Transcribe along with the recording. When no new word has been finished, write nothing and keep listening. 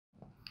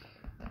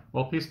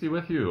Well, peace be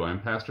with you.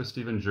 I'm Pastor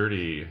Stephen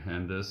Gjerde,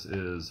 and this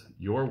is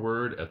your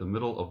word at the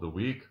middle of the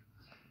week.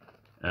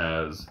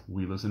 As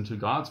we listen to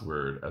God's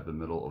word at the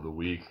middle of the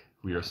week,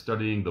 we are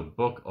studying the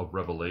book of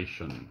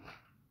Revelation.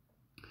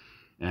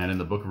 And in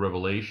the book of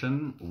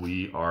Revelation,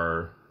 we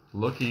are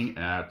looking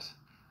at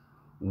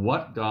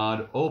what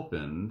God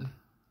opened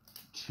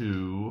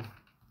to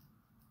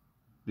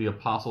the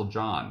Apostle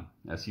John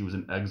as he was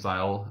in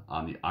exile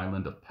on the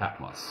island of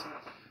Patmos.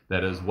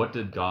 That is, what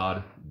did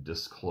God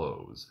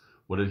disclose?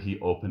 What did he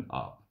open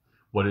up?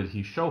 What did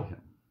he show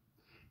him?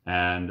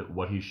 And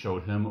what he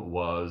showed him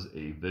was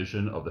a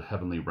vision of the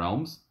heavenly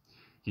realms.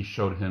 He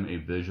showed him a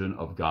vision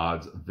of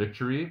God's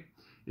victory.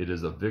 It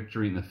is a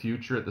victory in the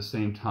future. At the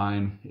same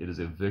time, it is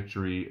a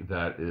victory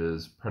that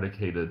is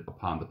predicated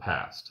upon the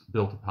past,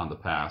 built upon the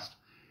past.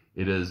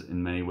 It is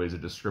in many ways a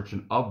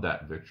description of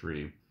that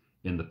victory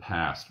in the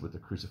past with the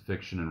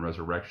crucifixion and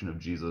resurrection of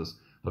Jesus,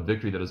 a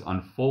victory that is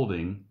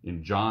unfolding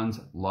in John's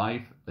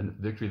life and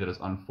a victory that is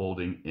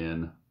unfolding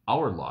in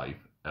our life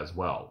as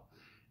well.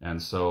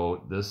 And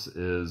so this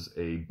is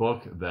a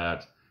book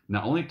that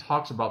not only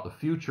talks about the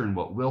future and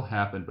what will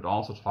happen, but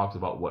also talks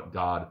about what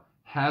God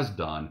has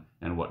done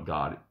and what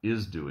God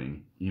is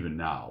doing even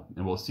now.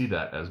 And we'll see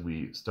that as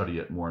we study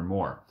it more and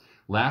more.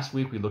 Last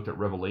week we looked at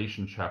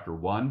Revelation chapter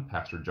 1.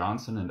 Pastor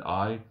Johnson and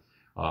I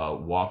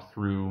walked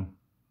through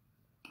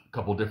a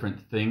couple different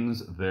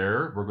things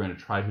there. We're going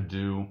to try to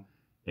do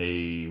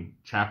a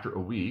chapter a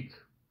week.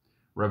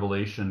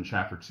 Revelation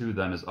chapter 2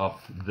 then is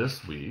up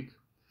this week,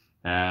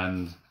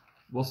 and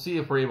we'll see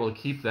if we're able to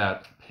keep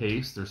that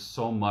pace. There's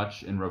so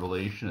much in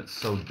Revelation. It's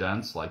so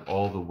dense, like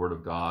all the Word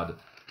of God,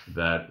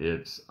 that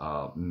it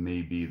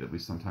may be that we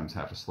sometimes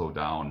have to slow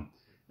down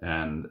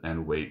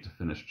and wait to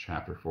finish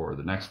chapter 4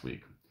 the next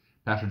week.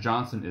 Pastor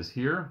Johnson is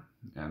here,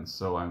 and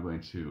so I'm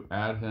going to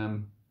add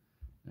him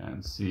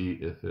and see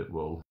if it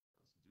will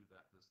do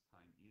that this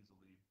time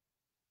easily.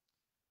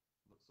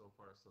 Looks so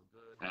far so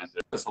good.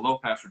 And hello,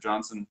 Pastor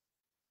Johnson.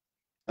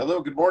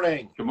 Hello, good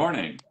morning. Good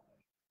morning.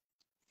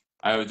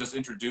 I was just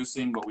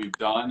introducing what we've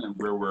done and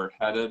where we're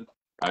headed.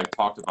 I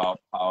talked about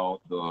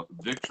how the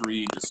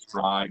victory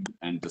described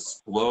and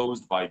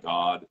disclosed by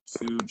God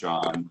to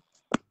John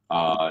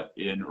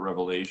in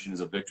Revelation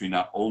is a victory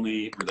not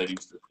only relating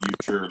to the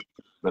future,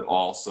 but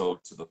also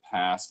to the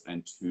past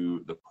and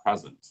to the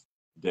present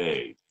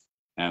day.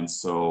 And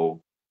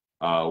so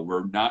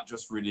we're not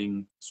just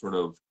reading sort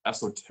of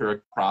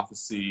esoteric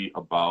prophecy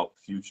about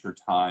future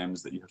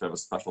times that you have to have a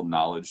special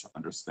knowledge to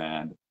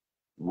understand.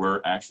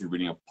 We're actually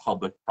reading a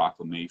public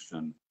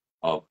proclamation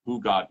of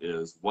who God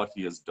is, what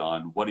he has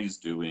done, what he's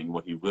doing,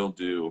 what he will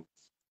do.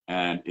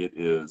 And it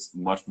is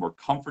much more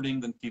comforting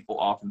than people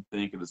often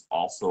think. It is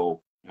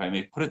also, if I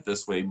may put it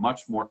this way,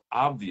 much more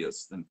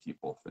obvious than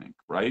people think,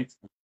 right?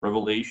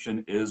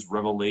 Revelation is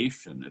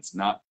revelation. It's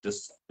not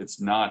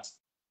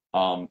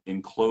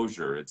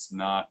enclosure. It's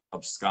not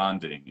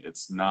absconding.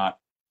 It's not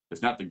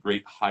the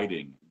great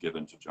hiding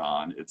given to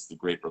John. It's the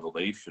great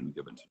revelation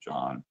given to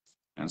John.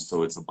 And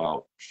so it's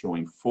about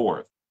showing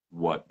forth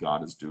what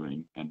God is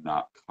doing and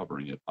not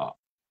covering it up.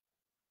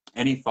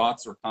 Any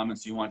thoughts or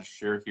comments you want to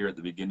share here at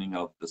the beginning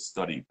of the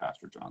study,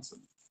 Pastor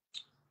Johnson?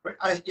 Right.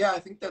 I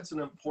think that's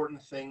an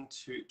important thing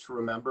to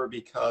remember,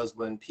 because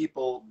when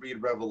people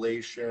read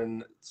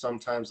Revelation,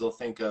 sometimes they'll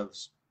think of,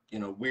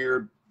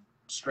 weird,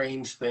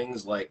 strange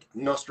things like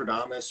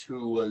Nostradamus,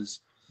 who was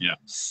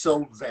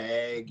so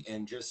vague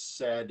and just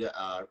said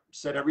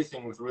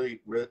everything with really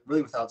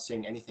without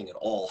saying anything at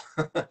all.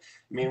 I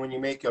mean, when you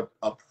make a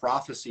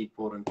prophecy,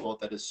 quote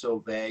unquote, that is so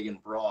vague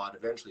and broad,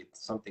 eventually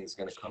something's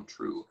going to come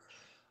true.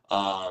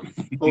 Well,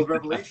 with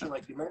Revelation,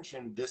 like you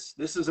mentioned, this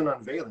is an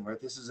unveiling,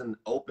 right? This is an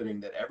opening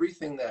that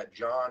everything that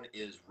John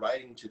is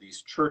writing to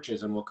these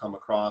churches, and we'll come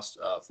across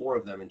 4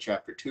 of them in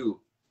chapter 2.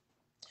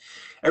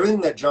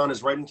 Everything that John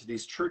is writing to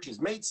these churches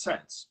made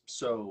sense.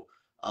 So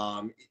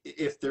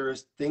if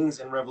there's things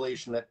in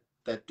Revelation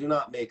that do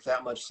not make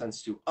that much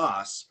sense to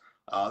us,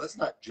 that's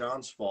not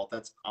John's fault,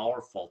 that's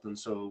our fault. And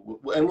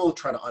so, and we'll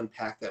try to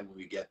unpack that when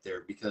we get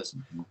there, because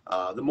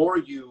the more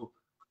you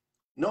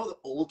know the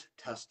Old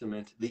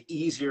Testament, the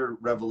easier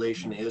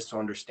Revelation is to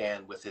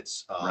understand, with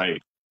its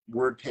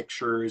word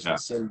pictures and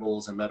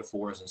symbols and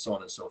metaphors and so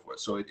on and so forth.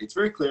 So it's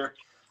very clear,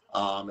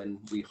 and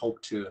we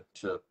hope to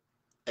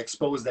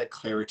expose that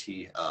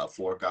clarity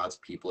for God's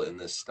people in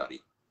this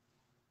study.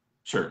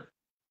 Sure.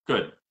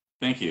 Good.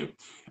 Thank you.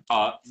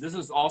 This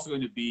is also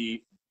going to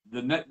be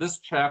this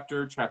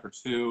chapter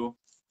 2,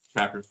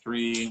 chapter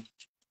 3,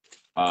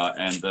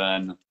 and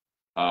then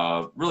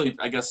really,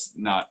 I guess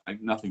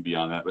nothing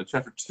beyond that, but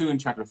chapter 2 and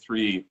chapter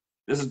 3,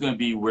 this is going to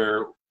be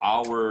where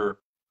our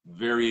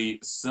very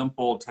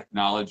simple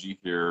technology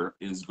here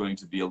is going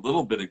to be a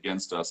little bit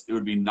against us. It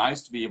would be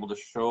nice to be able to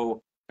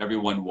show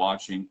everyone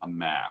watching a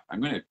map. I'm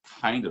going to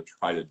kind of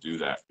try to do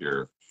that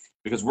here,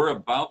 because we're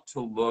about to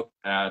look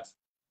at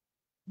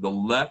the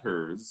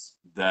letters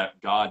that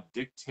God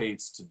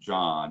dictates to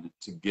John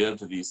to give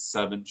to these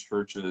 7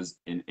 churches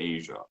in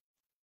Asia.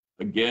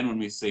 Again, when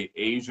we say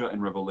Asia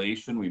in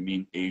Revelation, we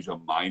mean Asia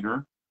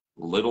Minor,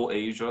 Little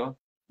Asia,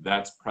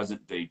 that's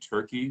present-day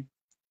Turkey.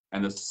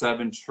 And the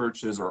 7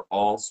 churches are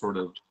all sort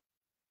of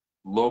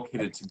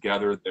located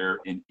together there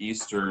in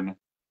eastern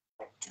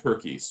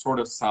Turkey, sort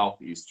of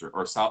southeastern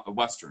or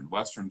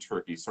western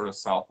Turkey, sort of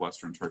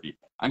southwestern Turkey.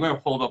 I'm going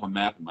to hold up a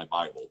map in my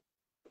Bible.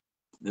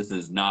 This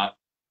is not,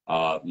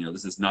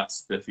 this is not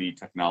spiffy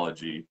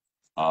technology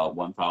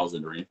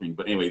 1000 or anything.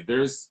 But anyway,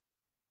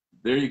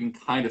 there you can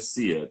kind of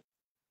see it.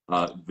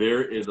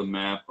 There is a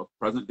map of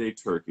present-day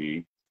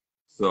Turkey.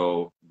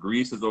 So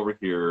Greece is over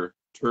here,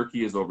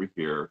 Turkey is over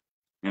here,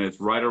 and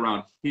it's right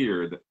around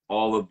here that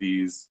all of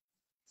these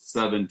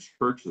 7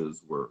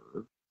 churches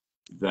were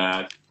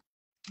that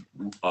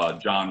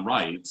John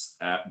writes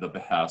at the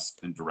behest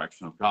and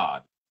direction of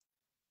God.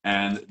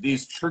 And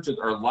these churches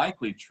are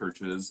likely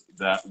churches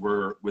that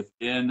were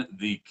within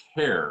the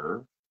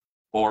care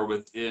or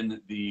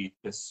within the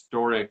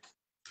historic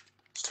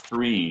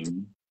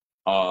stream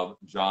of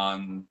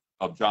John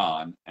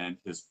and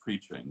his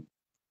preaching.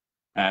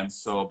 And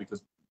so,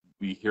 because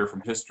we hear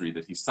from history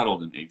that he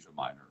settled in Asia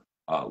Minor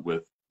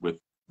with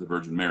the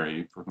Virgin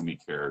Mary, for whom he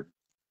cared.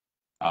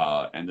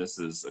 And this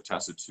is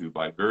attested to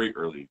by very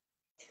early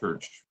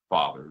church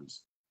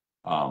fathers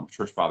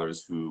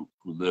who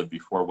lived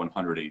before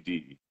 100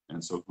 AD,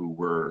 and so who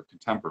were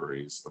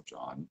contemporaries of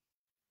John.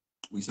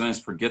 We sometimes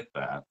forget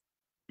that.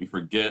 We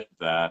forget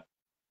that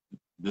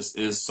this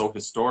is so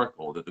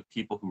historical, that the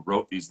people who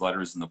wrote these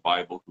letters in the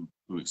Bible,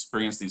 who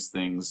experienced these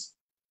things,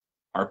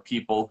 are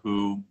people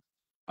who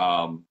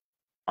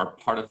are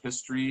part of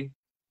history,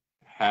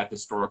 had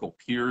historical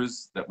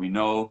peers that we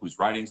know, whose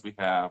writings we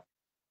have.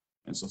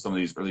 And so some of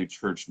these early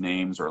church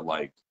names are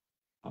like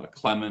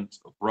Clement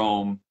of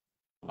Rome,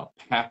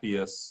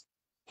 Papias,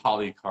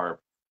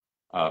 Polycarp,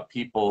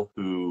 people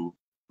who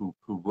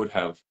would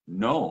have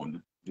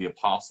known the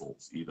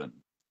apostles even.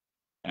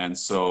 And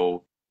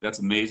so that's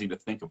amazing to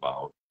think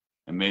about.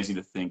 Amazing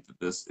to think that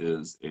this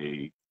is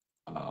a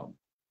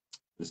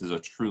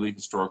truly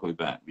historical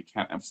event. We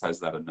can't emphasize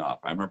that enough.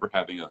 I remember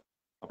having a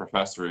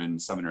professor in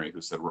seminary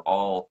who said we're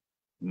all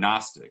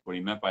Gnostic. What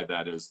he meant by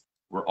that is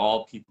we're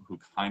all people who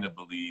kind of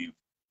believe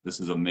this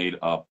is a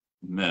made-up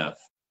myth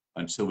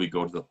until we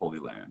go to the Holy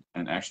Land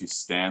and actually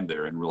stand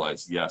there and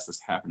realize, yes, this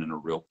happened in a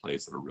real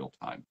place at a real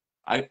time.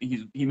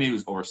 He maybe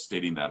was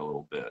overstating that a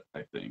little bit,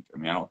 I think. I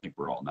mean, I don't think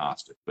we're all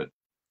Gnostic, but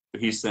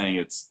he's saying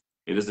it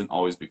doesn't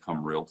always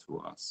become real to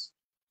us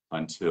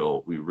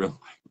until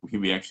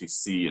we actually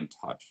see and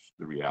touch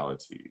the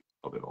reality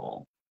of it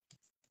all.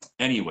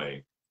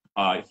 Anyway,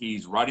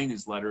 he's writing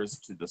his letters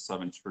to the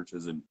 7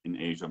 churches in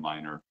Asia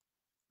Minor,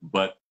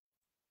 but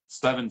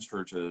 7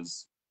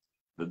 churches,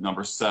 the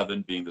number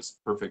 7 being this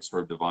perfect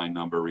sort of divine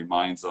number,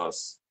 reminds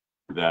us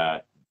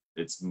that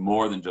it's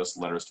more than just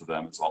letters to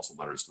them, it's also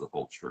letters to the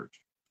whole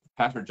church.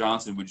 Pastor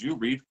Johnson, would you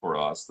read for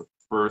us the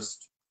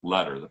first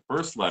letter? The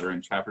first letter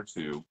in chapter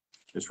 2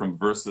 is from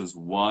verses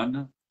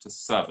 1 to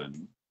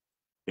 7.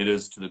 It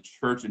is to the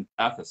church in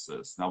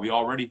Ephesus. Now, we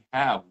already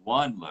have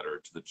one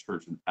letter to the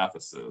church in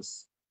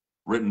Ephesus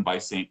written by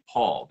St.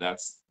 Paul.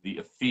 That's the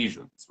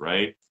Ephesians,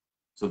 right?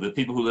 So the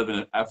people who live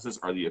in Ephesus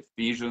are the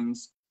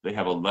Ephesians. They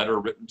have a letter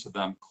written to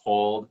them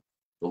called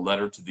the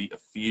letter to the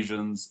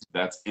Ephesians.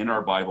 That's in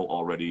our Bible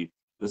already.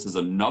 This is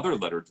another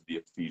letter to the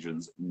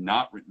Ephesians,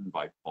 not written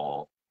by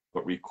Paul,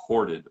 but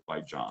recorded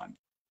by John.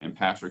 And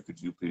Pastor,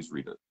 could you please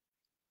read it?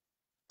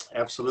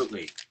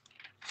 Absolutely.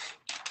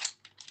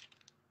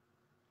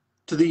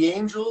 To the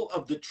angel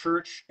of the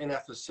church in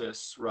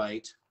Ephesus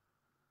write,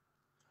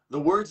 the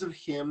words of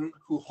him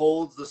who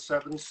holds the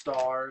 7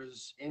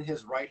 stars in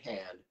his right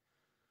hand,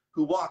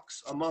 who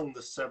walks among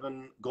the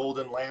 7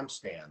 golden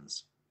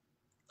lampstands.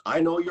 I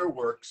know your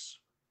works,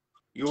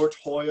 your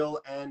toil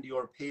and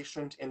your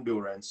patient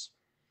endurance,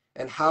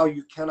 and how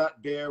you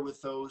cannot bear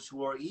with those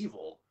who are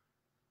evil,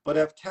 but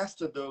have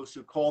tested those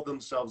who call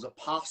themselves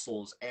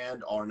apostles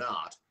and are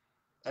not,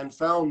 and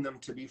found them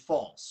to be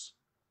false.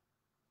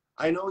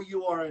 I know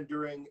you are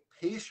enduring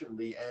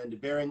patiently and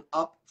bearing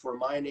up for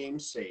my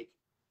name's sake,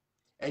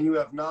 and you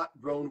have not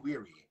grown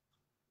weary.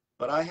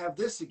 But I have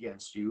this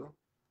against you,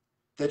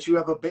 that you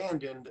have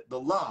abandoned the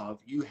love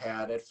you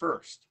had at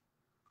first.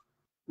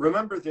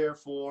 Remember,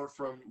 therefore,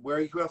 from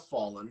where you have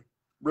fallen,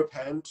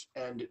 repent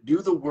and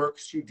do the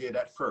works you did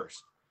at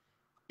first.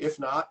 If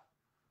not,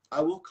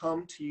 I will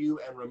come to you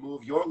and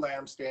remove your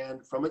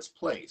lampstand from its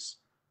place,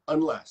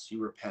 unless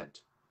you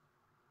repent.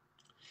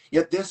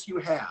 Yet this you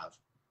have.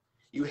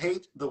 You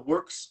hate the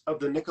works of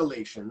the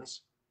Nicolaitans,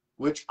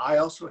 which I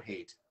also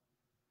hate.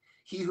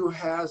 He who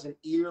has an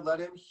ear, let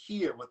him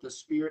hear what the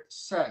Spirit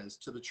says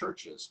to the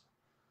churches.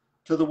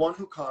 To the one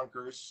who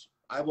conquers,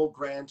 I will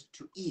grant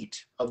to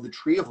eat of the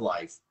tree of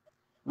life,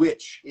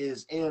 which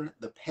is in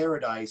the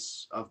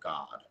paradise of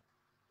God.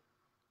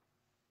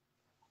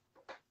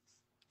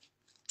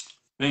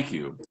 Thank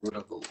you. The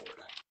word of the Lord.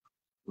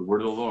 The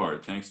word of the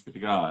Lord. Thanks be to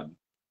God.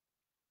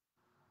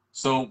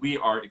 So we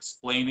are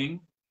explaining,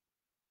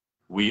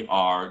 we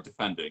are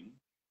defending,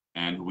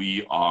 and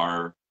we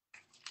are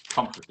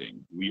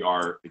comforting. We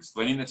are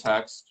explaining the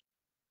text.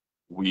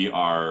 We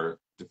are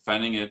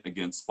defending it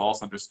against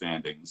false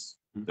understandings.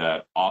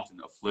 that often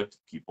afflict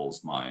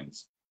people's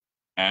minds.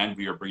 And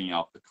we are bringing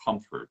out the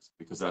comfort,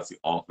 because that's the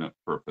ultimate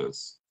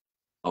purpose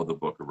of the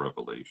book of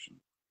Revelation.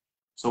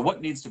 So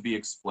what needs to be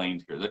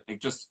explained here?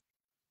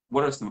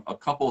 What are a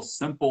couple of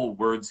simple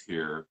words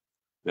here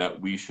that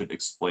we should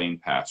explain,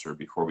 Pastor,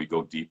 before we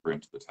go deeper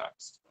into the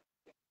text?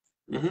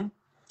 Mm-hmm.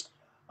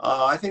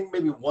 I think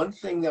maybe one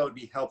thing that would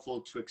be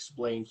helpful to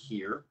explain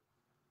here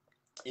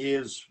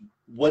is,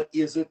 what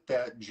is it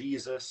that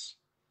Jesus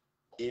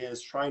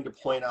is trying to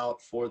point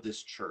out for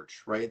this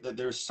church, right? That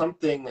there's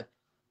something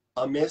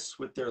amiss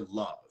with their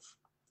love.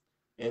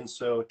 And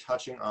so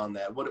touching on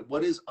that,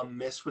 what is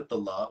amiss with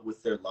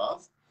their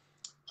love?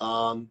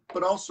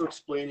 But also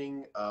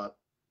explaining,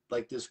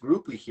 like this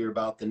group we hear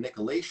about, the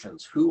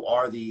Nicolaitans. Who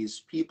are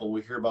these people?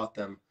 We hear about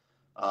them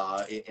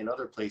in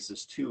other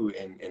places too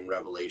in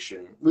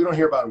Revelation. We don't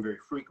hear about them very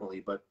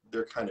frequently, but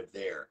they're kind of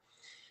there.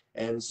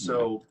 And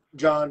so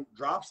John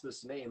drops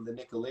this name, the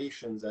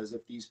Nicolaitans, as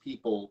if these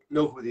people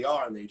know who they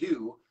are, and they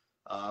do.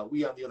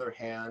 We, on the other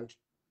hand,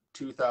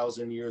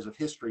 2,000 years of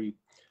history,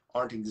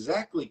 aren't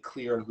exactly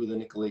clear on who the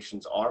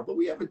Nicolaitans are, but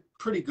we have a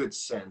pretty good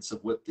sense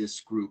of what this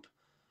group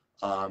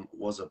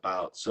was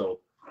about. So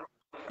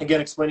again,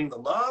 explaining the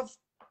love,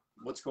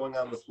 what's going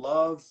on with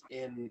love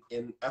in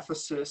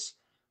Ephesus,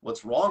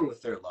 what's wrong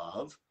with their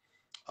love,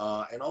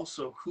 and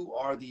also who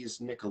are these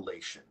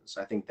Nicolaitans.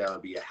 I think that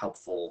would be a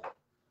helpful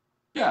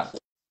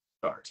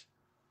start.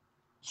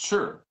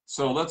 Sure.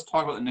 So let's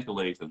talk about the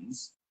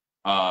Nicolaitans.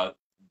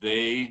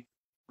 They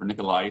were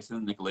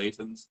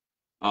Nicolaitans.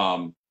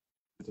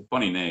 It's a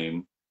funny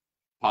name,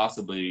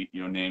 possibly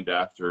named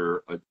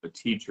after a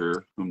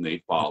teacher whom they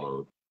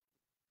followed.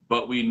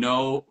 But we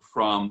know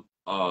from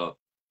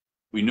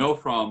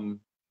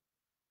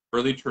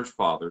early church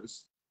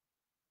fathers.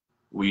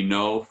 We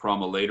know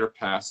from a later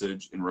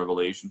passage in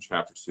Revelation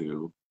chapter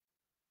 2,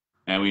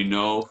 and we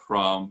know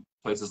from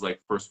places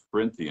like 1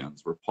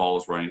 Corinthians, where Paul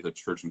is writing to the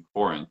church in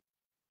Corinth,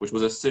 which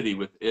was a city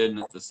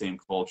within the same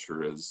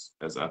culture as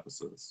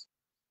Ephesus,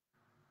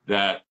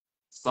 that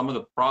some of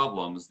the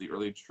problems the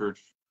early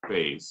church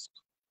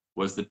faced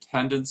was the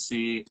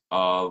tendency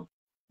of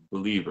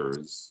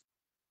believers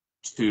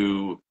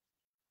to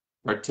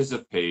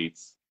participate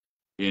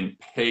in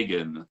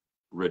pagan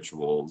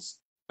rituals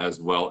as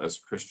well as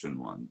Christian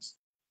ones.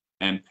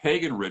 And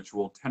pagan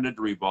ritual tended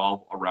to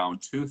revolve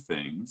around two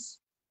things: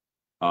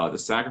 the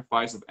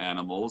sacrifice of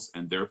animals,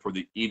 and therefore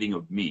the eating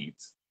of meat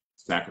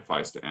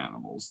sacrificed to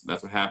animals.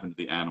 That's what happened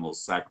to the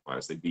animals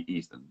sacrificed. They'd be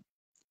eaten.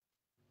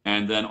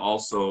 And then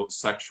also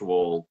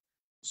sexual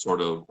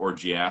sort of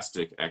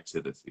orgiastic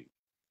activity.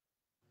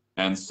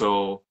 And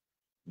so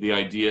the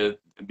idea,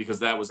 because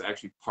that was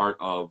actually part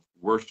of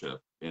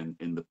worship in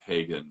the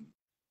pagan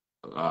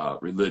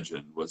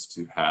religion, was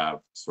to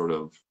have sort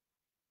of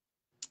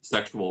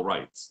sexual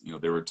rights.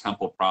 There were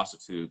temple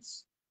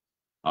prostitutes,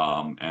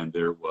 and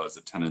there was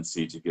a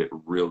tendency to get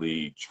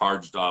really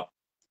charged up,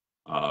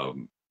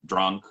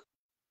 drunk,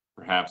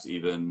 perhaps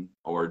even,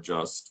 or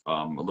just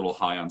a little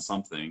high on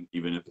something,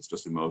 even if it's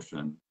just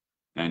emotion,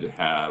 and to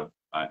have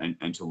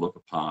and to look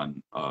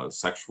upon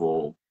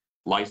sexual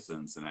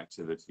license and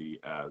activity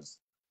as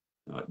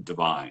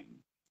divine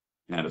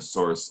and a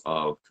source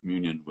of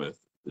communion with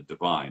the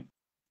divine.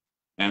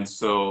 And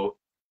so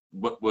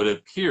what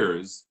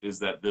appears is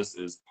that this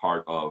is the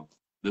part of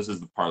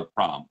the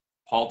problem.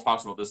 Paul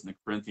talks about this in the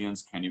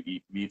Corinthians. Can you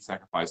eat meat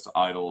sacrificed to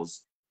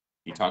idols?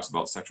 He talks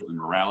about sexual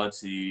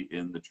immorality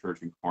in the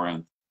church in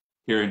Corinth.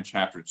 Here in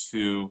chapter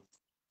 2,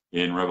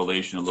 in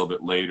Revelation a little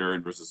bit later,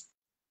 in verses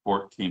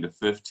 14 to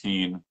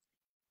 15,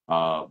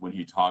 when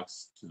he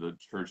talks to the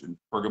church in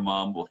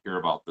Pergamum, we'll hear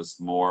about this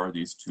more,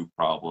 these two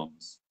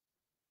problems.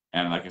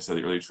 And like I said,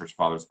 the early church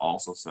fathers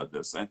also said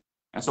this.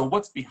 And so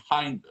what's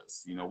behind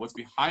this? What's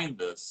behind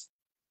this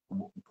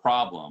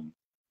problem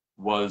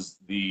was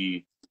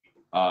the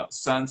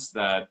sense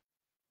that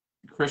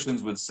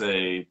Christians would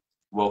say,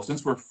 well,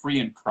 since we're free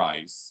in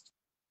Christ,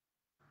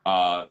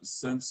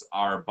 since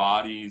our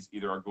bodies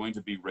either are going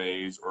to be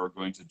raised or are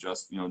going to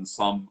just, in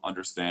some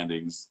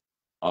understandings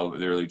of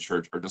the early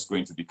church, are just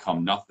going to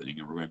become nothing,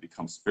 and we're going to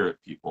become spirit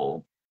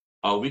people,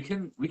 we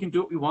can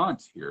do what we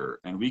want here,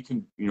 and we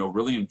can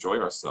really enjoy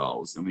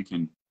ourselves, and we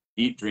can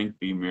eat, drink,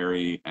 be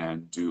merry,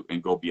 and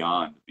go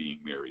beyond being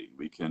merry.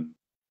 We can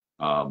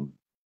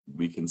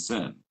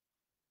sin.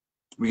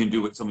 We can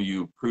do what some of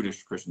you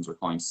prudish Christians are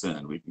calling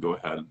sin. We can go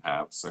ahead and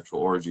have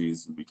sexual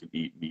orgies, and we can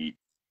eat meat,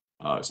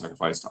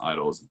 sacrifice to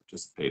idols, and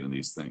participate in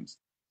these things.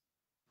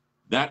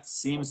 That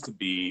seems to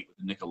be what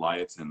the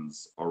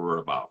Nicolaitans were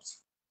about.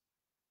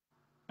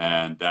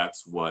 And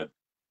that's what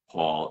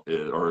Paul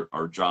is,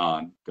 or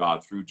John,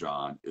 God through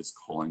John, is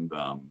calling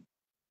them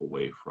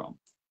away from.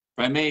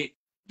 If I may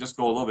just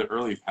go a little bit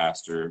early,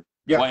 Pastor.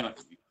 Yeah.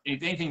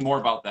 Anything more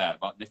about that,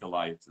 about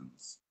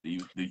Nicolaitans, that you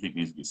think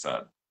needs to be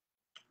said?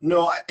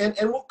 No, and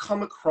we'll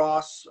come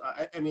across,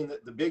 I mean,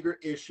 the bigger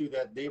issue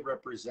that they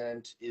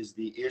represent is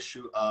the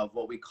issue of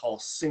what we call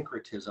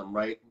syncretism,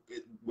 right?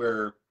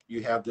 Where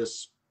you have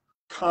this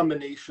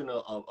combination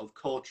of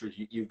cultures.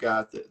 You've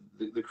got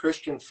the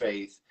Christian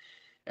faith,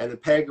 and the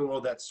pagan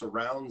world that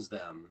surrounds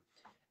them.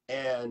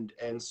 And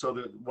so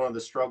one of the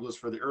struggles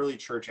for the early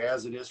church,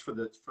 as it is for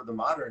the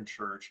modern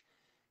church,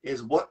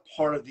 is what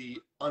part of the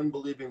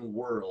unbelieving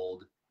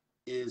world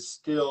is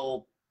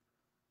still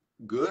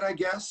good, I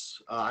guess.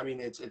 I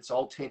mean, it's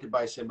all tainted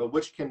by sin, but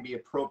which can be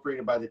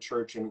appropriated by the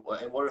church, and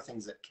what are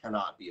things that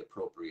cannot be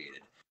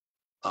appropriated.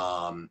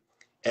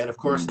 And of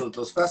course,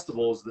 those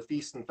festivals, the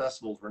feasts and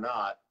festivals, were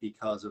not,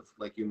 because of,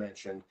 like you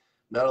mentioned,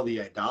 not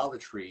only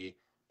idolatry,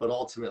 but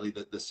ultimately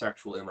the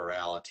sexual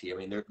immorality. I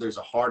mean, there's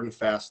a hard and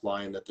fast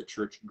line that the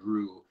church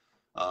drew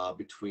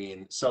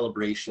between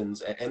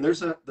celebrations, and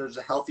there's a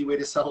healthy way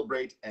to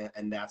celebrate,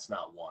 and that's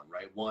not one,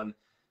 right? One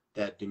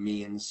that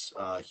demeans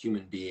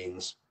human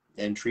beings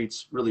and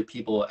treats really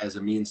people as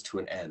a means to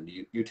an end,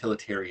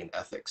 utilitarian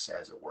ethics,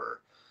 as it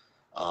were.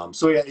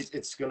 So yeah,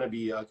 it's going to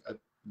be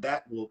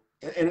that will,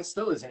 and it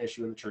still is an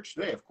issue in the church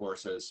today, of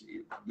course, as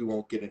we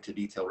won't get into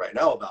detail right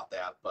now about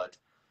that, but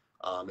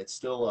it's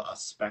still a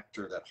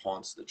specter that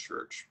haunts the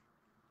church.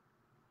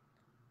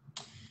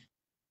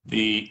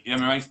 It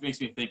makes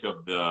me think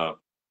of the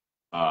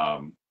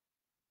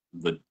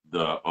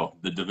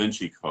Da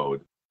Vinci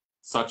Code,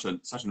 such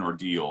an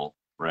ordeal,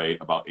 right?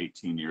 About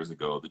 18 years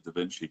ago, the Da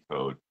Vinci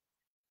Code,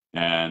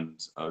 and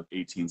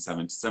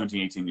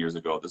 17, 18 years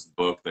ago, this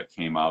book that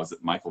came out. Is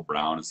it Michael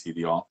Brown? Is he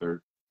the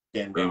author?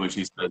 Dan In which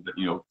he said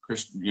that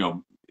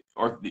Christian,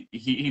 or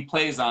he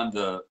plays on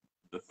the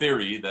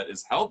theory that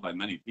is held by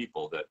many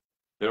people that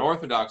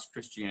Orthodox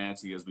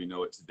Christianity, as we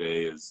know it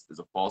today, is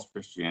a false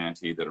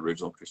Christianity. That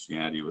original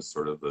Christianity was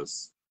sort of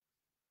this,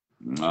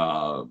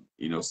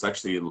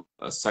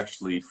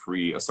 sexually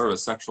free, a sort of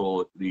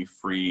sexually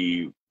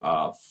free,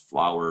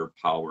 flower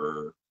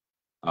power,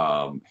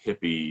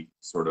 hippie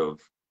sort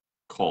of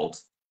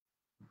cult,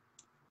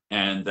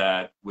 and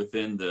that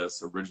within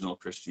this original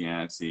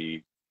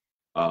Christianity,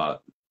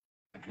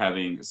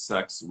 having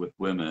sex with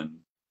women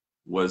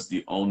was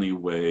the only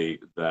way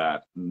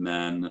that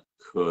men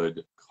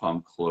could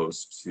come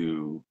close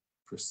to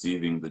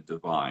perceiving the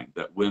divine,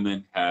 that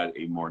women had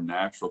a more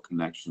natural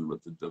connection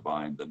with the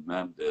divine than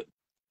men did,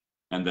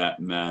 and that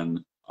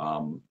men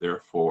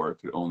therefore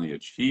could only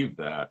achieve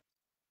that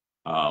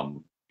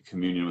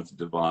communion with the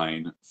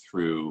divine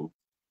through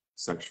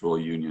sexual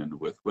union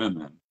with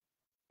women.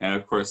 And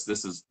of course,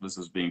 this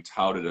is being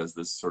touted as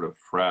this sort of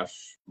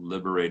fresh,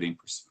 liberating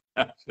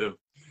perspective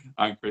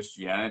on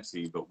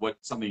Christianity. But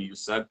something you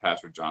said,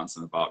 Pastor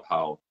Johnson, about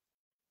how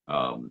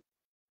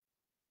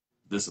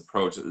this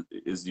approach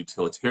is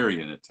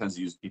utilitarian, it tends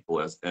to use people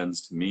as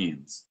ends to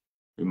means,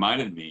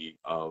 reminded me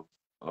of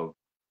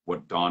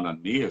what dawned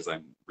on me as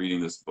I'm reading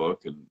this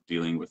book and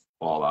dealing with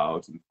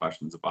fallout and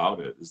questions about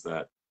it, is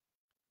that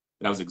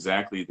was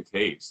exactly the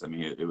case. I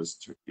mean,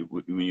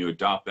 when you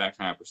adopt that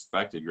kind of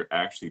perspective, you're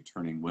actually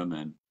turning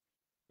women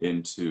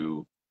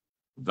into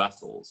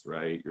vessels,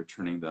 right? You're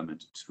turning them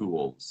into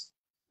tools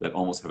that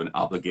almost have an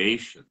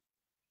obligation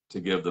to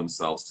give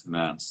themselves to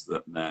men so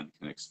that men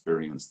can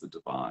experience the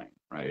divine,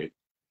 right?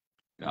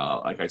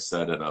 Like I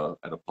said at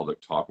a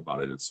public talk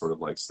about it, it's sort of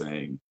like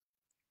saying,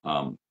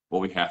 well,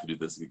 we have to do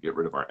this to get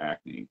rid of our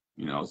acne.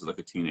 It's like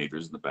the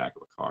teenagers in the back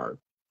of a car.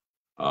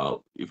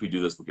 If we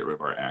do this, we'll get rid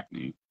of our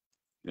acne.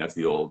 That's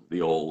the old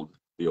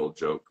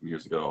joke from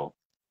years ago.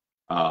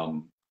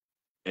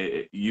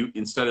 You,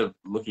 instead of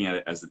looking at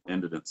it as an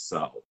end in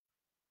itself,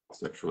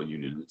 sexual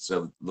union, instead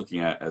of looking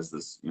at it as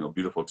this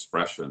beautiful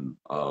expression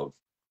of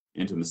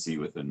intimacy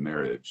within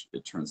marriage,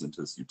 it turns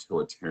into this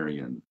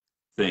utilitarian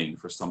thing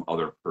for some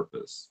other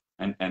purpose,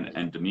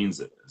 and demeans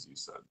it, as you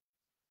said.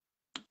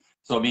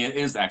 So I mean, it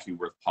is actually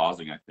worth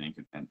pausing, I think,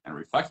 and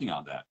reflecting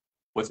on that.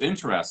 What's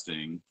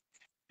interesting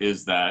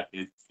is that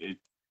it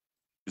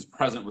is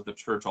present with the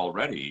church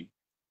already.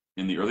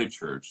 In the early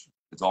church,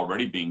 it's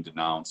already being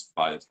denounced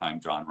by the time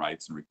John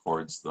writes and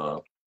records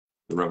the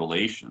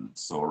Revelation,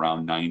 so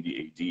around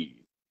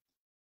 90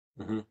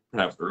 AD,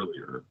 perhaps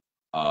earlier.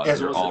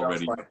 As it was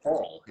already by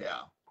Paul,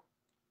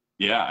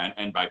 yeah,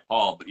 and by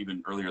Paul, but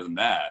even earlier than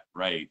that,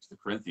 right, the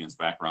Corinthians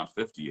back around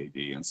 50 AD.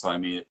 And so I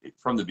mean,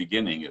 from the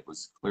beginning, it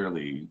was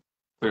clearly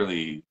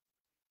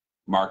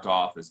marked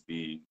off as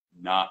being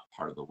not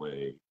part of the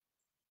way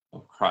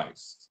of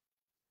Christ.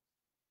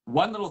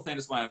 One little thing I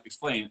just want to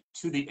explain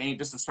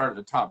just to start at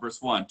the top,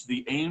 verse 1, to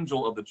the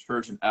angel of the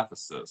church in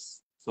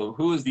Ephesus. So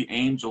who is the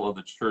angel of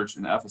the church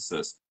in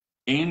Ephesus?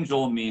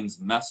 Angel means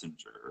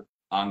messenger.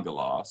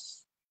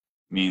 Angelos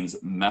means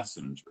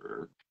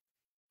messenger.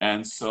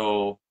 And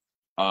so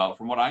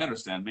from what I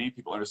understand, many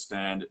people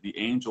understand the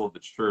angel of the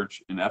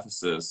church in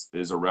Ephesus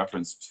is a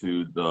reference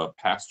to the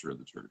pastor of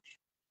the church.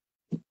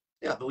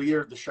 Yeah, the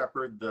leader, the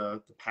shepherd,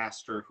 the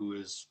pastor who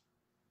is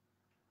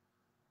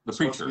the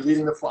supposed preacher. to be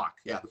leading the flock.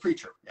 Yeah, the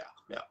preacher. Yeah.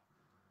 The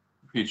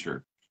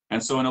preacher.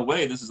 And so in a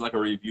way, this is like a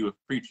review of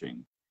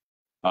preaching.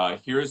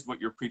 Here's what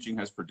your preaching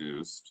has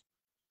produced.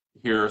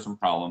 Here are some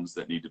problems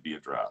that need to be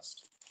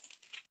addressed.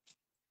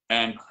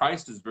 And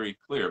Christ is very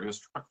clear,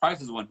 because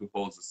Christ is the one who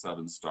holds the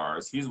 7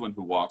 stars. He's the one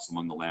who walks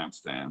among the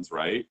lampstands,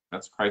 right?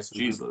 That's Christ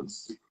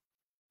Jesus.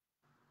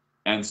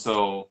 And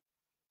so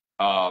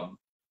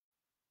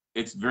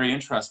it's very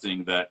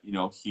interesting that, you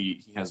know,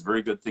 he has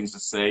very good things to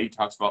say. He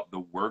talks about the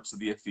works of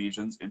the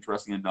Ephesians.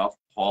 Interesting enough,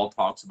 Paul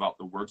talks about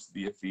the works of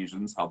the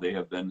Ephesians, how they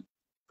have been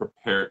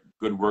prepared,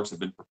 good works have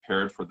been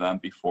prepared for them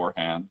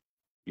beforehand.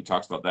 He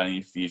talks about that in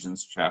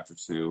Ephesians chapter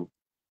 2.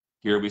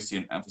 Here we see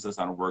an emphasis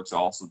on works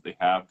also, they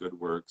have good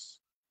works.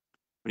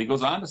 But he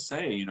goes on to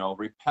say, you know,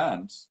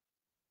 repent,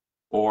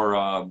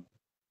 or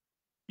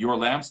your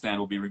lampstand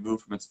will be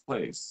removed from its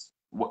place.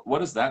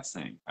 What is that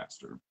saying,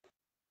 Pastor?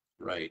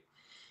 Right.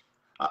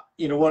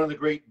 You know, one of the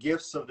great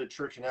gifts of the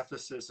church in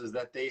Ephesus is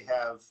that they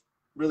have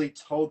really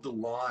towed the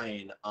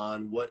line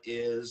on what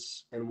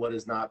is and what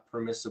is not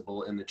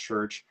permissible in the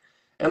church,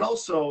 and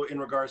also in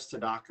regards to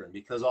doctrine,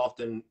 because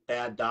often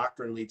bad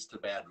doctrine leads to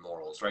bad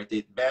morals, right?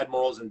 Bad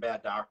morals and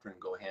bad doctrine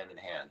go hand in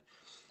hand.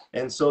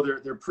 And so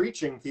their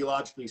preaching,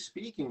 theologically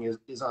speaking,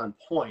 is on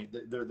point.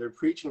 They're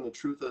preaching the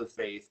truth of the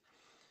faith,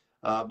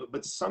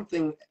 but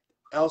something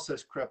else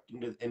has crept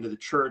into the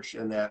church,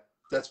 and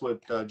that's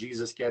what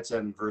Jesus gets at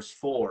in verse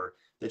 4,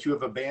 that you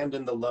have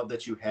abandoned the love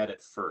that you had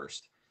at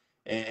first.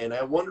 And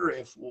I wonder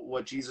if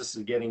what Jesus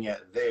is getting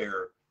at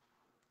there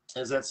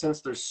is that since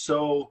they're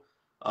so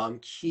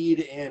cued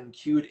in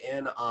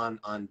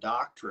on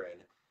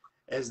doctrine,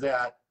 is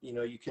that, you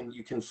know, you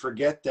can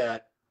forget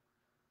that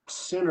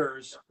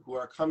sinners who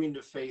are coming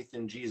to faith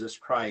in Jesus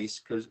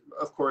Christ, because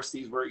of course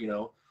these were, you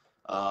know,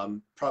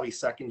 probably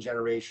second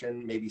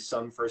generation, maybe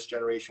some first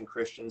generation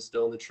Christians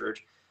still in the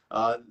church.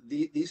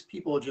 These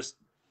people just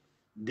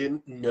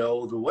didn't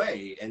know the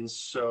way, and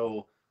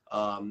so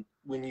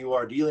when you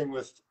are dealing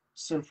with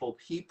sinful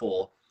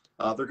people,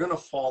 they're going to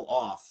fall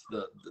off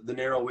the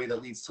narrow way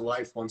that leads to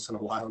life once in a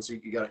while, and so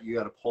you got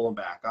to pull them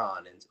back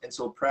on. And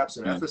so perhaps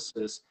in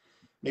Ephesus,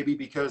 maybe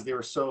because they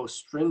were so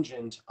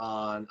stringent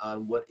on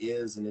what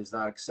is and is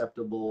not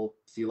acceptable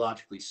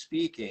theologically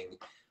speaking,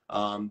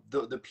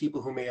 the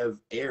people who may have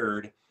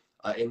erred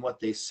in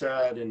what they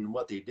said and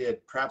what they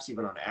did, perhaps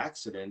even on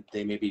accident,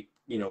 they maybe,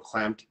 you know,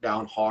 clamped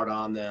down hard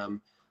on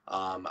them.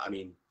 I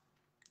mean,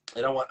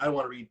 I don't want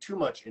to read too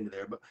much into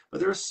there, but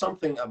there's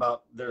something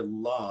about their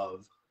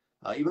love,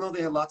 even though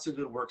they had lots of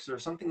good works,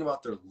 there's something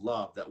about their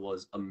love that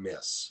was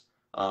amiss.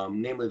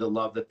 Namely, the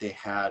love that they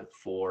had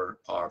for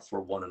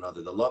one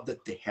another, the love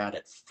that they had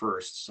at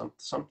first.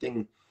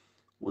 Something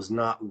was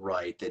not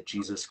right that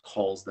Jesus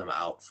calls them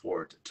out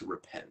for to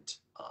repent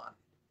on.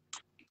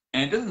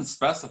 And it doesn't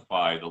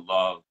specify the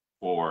love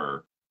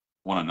for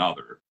one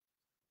another.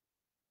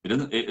 It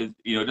doesn't.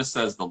 You know, it just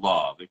says the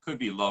love. It could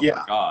be love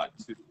for God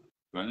too,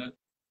 couldn't it?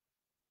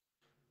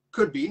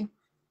 Could be.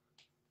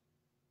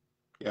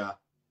 Yeah.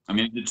 I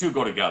mean, the two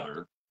go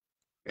together.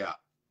 Yeah.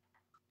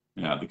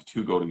 Yeah, the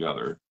two go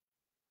together.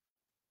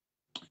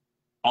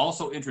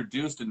 Also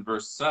introduced in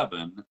verse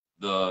 7,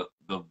 the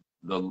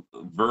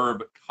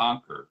verb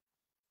conquer.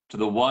 To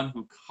the one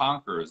who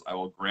conquers, I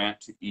will grant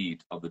to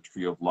eat of the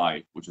tree of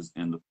life, which is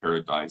in the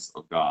paradise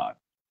of God.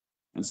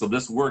 And so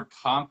this word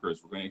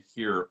conquers, we're going to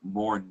hear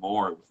more and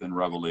more within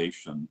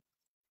Revelation.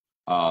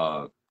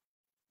 The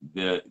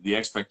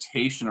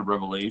expectation of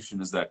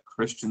Revelation is that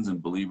Christians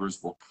and believers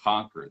will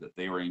conquer, that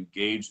they are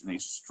engaged in a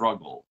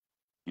struggle,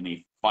 in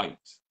a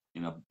fight,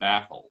 in a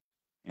battle.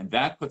 And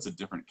that puts a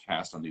different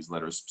cast on these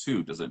letters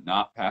too, does it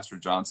not, Pastor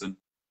Johnson?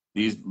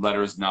 These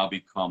letters now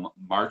become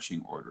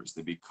marching orders.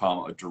 They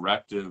become a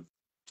directive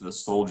to the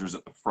soldiers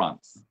at the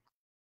front,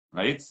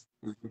 right?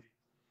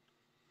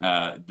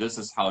 This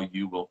is how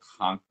you will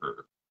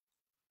conquer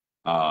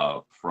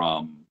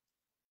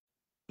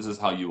this is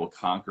how you will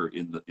conquer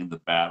in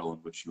the battle in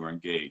which you are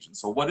engaged. And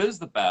so what is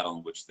the battle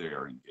in which they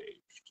are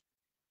engaged?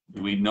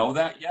 Do we know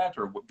that yet?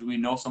 Or do we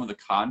know some of the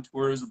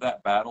contours of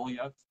that battle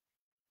yet?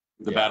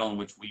 The battle in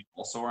which we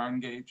also are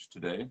engaged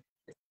today?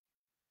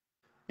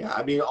 Yeah,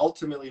 I mean,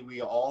 ultimately,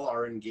 we all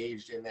are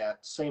engaged in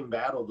that same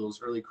battle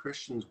those early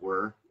Christians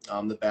were,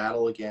 the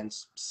battle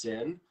against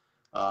sin,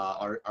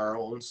 our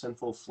own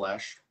sinful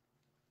flesh,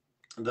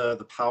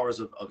 the powers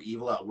of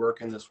evil at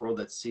work in this world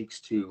that seeks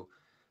to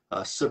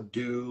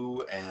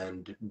subdue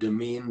and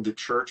demean the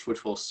church,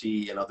 which we'll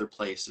see in other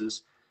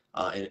places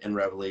in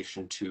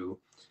Revelation 2.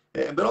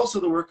 But also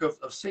the work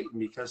of Satan,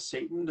 because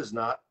Satan does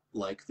not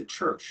like the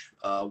church,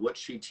 what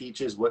she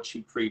teaches, what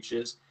she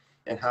preaches,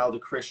 and how the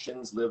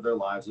Christians live their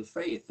lives of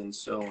faith. And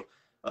so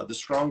the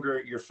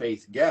stronger your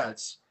faith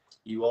gets,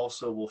 you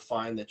also will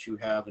find that you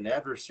have an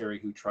adversary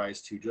who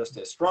tries to just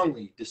as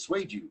strongly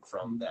dissuade you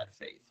from that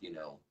faith, you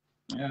know.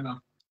 Yeah,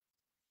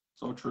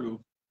 so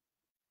true.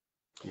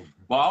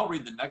 Well, I'll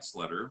read the next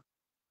letter,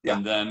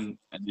 and then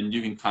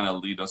you can kind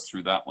of lead us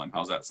through that one.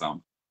 How's that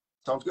sound?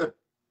 Sounds good.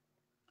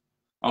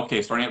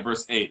 Okay, starting at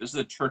verse 8. This is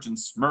a church in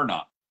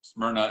Smyrna.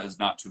 Smyrna is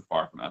not too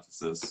far from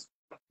Ephesus,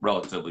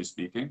 relatively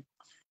speaking.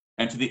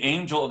 And to the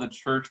angel of the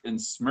church in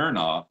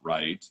Smyrna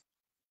write,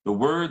 the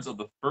words of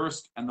the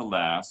first and the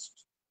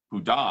last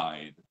who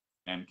died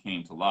and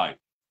came to life.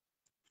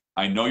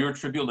 I know your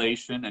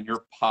tribulation and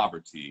your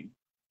poverty,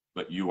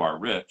 but you are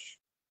rich,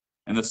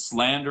 and the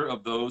slander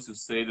of those who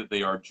say that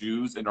they are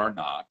Jews and are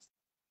not,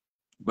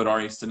 but are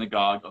a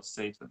synagogue of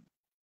Satan.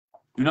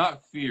 Do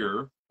not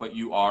fear what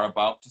you are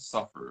about to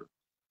suffer.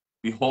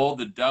 Behold,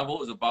 the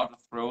devil is about to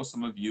throw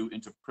some of you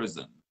into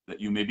prison,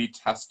 that you may be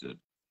tested.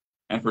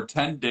 And for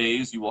 10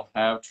 days you will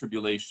have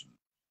tribulation.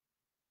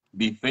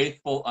 Be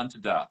faithful unto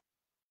death,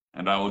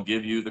 and I will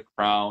give you the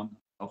crown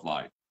of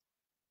life.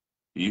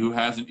 He who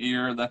has an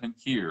ear, let him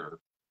hear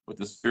what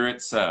the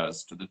Spirit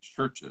says to the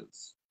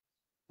churches.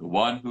 The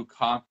one who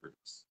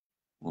conquers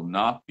will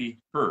not be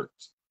hurt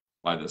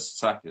by the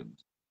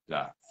second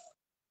death.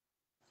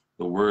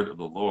 The word of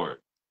the Lord.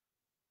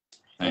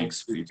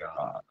 Thanks be to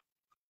God.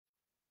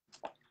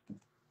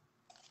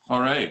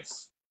 All right.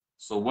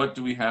 So what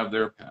do we have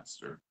there,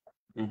 Pastor?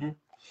 Mm-hmm.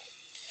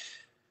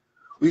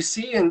 We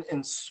see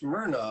in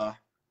Smyrna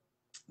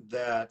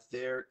that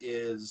there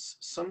is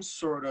some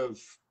sort of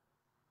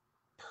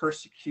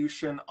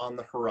persecution on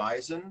the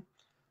horizon,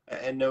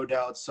 and no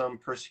doubt some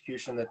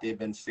persecution that they've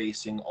been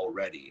facing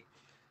already.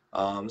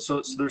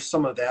 So there's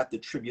some of that, the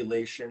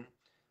tribulation,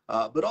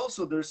 but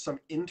also there's some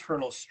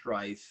internal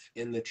strife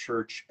in the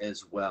church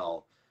as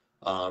well.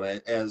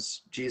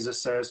 As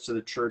Jesus says to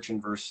the church in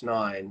verse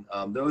 9,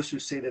 those who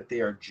say that they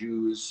are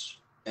Jews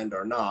and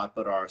are not,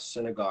 but are a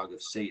synagogue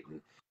of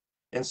Satan.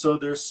 And so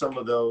there's some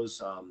of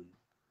those,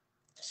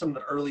 some of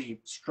the early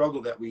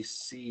struggle that we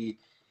see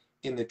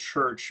in the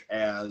church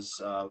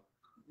as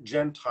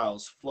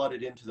Gentiles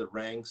flooded into the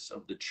ranks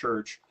of the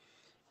church.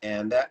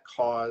 And that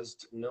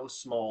caused no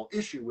small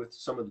issue with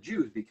some of the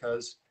Jews,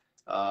 because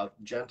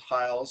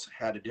Gentiles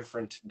had a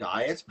different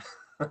diet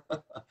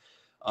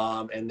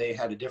and they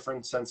had a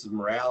different sense of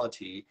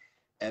morality.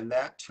 And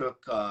that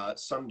took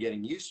some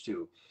getting used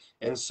to.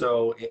 And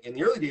so in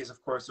the early days,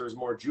 of course, there was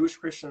more Jewish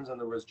Christians than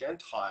there was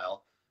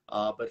Gentile.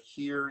 But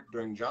here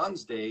during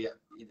John's day,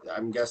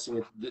 I'm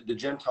guessing the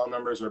Gentile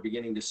numbers are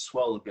beginning to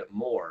swell a bit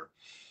more.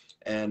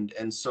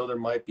 And so there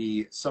might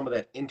be some of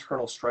that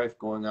internal strife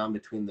going on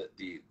between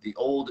the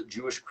old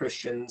Jewish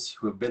Christians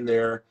who have been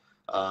there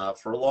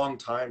for a long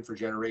time, for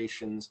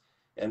generations,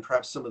 and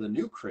perhaps some of the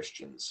new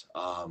Christians.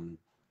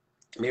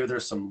 Maybe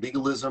there's some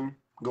legalism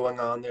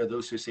going on there,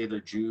 those who say they're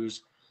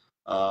Jews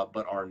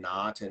but are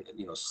not, and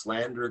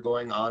slander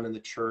going on in the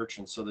church.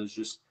 And so there's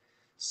just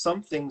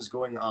some things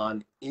going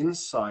on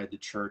inside the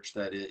church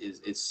that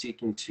is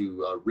seeking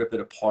to rip it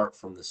apart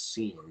from the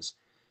seams.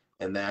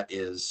 And that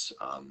is,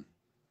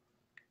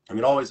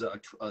 always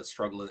a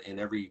struggle in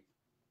every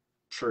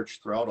church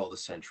throughout all the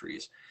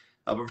centuries,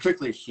 but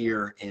particularly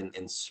here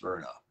in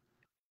Smyrna.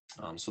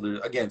 So there's,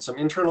 again, some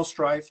internal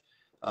strife,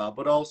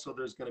 but also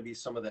there's going to be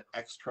some of that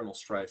external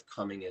strife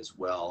coming as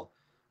well.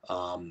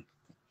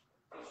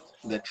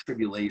 The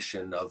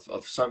tribulation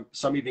of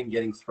some even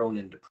getting thrown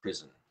into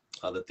prison,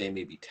 that they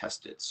may be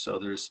tested. So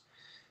there's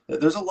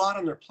a lot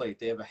on their plate.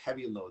 They have a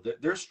heavy load.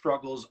 Their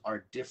struggles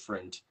are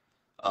different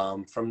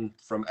from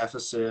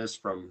Ephesus,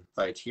 from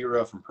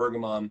Thyatira, from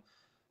Pergamum,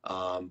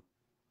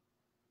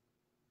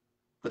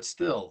 but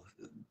still,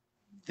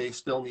 they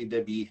still need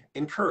to be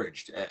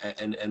encouraged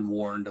and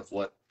warned of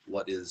what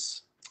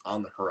is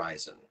on the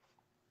horizon.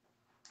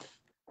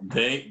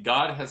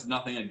 God has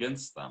nothing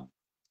against them,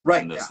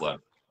 right? In this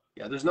letter.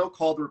 Yeah, there's no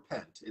call to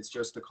repent. It's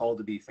just a call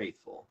to be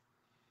faithful.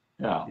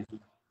 Yeah.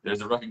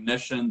 There's a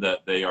recognition that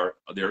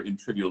they're in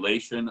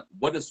tribulation.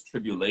 What does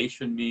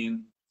tribulation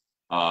mean?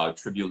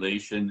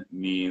 Tribulation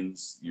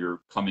means you're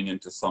coming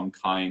into some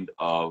kind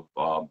of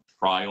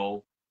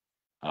trial,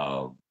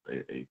 a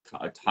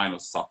time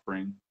of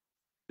suffering.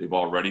 They've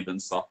already been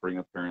suffering,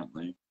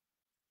 apparently,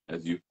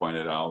 as you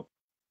pointed out.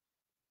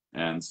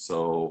 And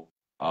so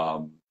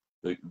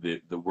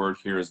the word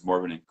here is more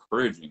of an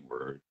encouraging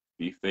word.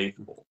 Be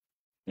faithful.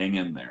 Hang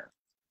in there.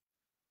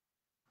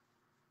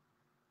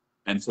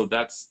 And so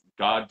that's,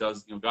 God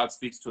does, God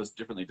speaks to us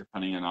differently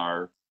depending on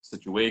our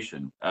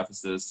situation.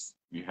 Ephesus,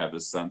 you have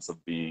this sense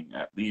of being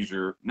at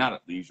leisure, not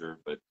at leisure,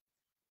 but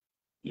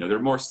they're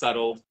more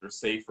settled, they're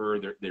safer,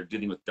 they're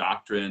dealing with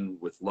doctrine,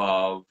 with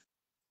love,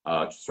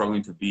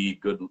 struggling to be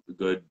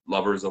good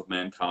lovers of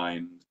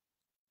mankind.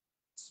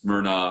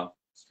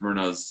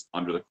 Smyrna's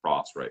under the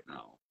cross right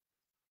now,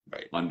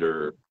 right,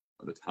 under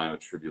the time of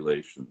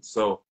tribulation.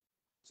 So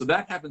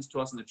that happens to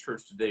us in the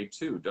church today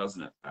too,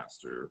 doesn't it,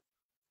 Pastor?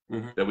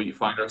 Mm-hmm. That we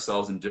find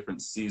ourselves in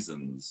different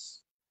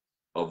seasons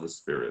of the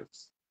Spirit.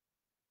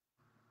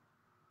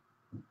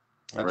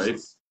 Absolutely.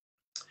 Right?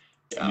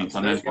 Yeah,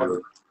 sometimes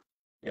we're...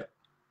 Yeah.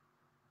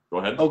 Go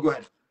ahead. Oh, go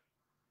ahead.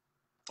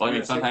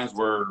 Well, sometimes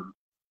the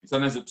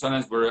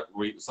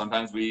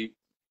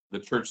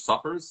church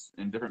suffers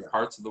in different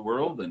parts of the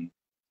world, and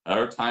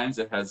other times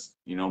it has,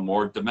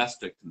 more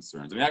domestic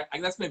concerns. I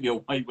that's maybe a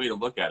way to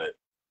look at it.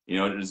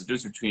 There's a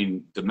difference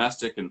between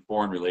domestic and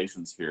foreign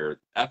relations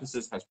here.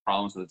 Ephesus has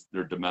problems with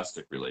their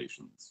domestic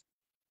relations,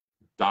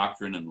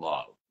 doctrine and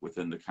love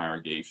within the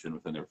congregation,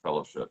 within their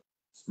fellowship.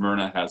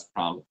 Smyrna has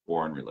problems with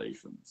foreign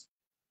relations.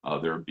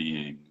 They're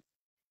being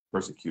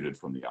persecuted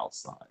from the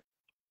outside.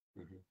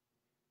 Mm-hmm.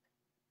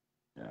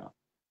 Yeah.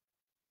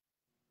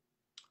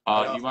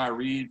 You want to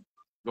read?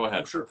 Go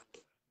ahead. Oh, sure.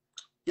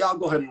 Yeah, I'll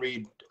go ahead and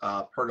read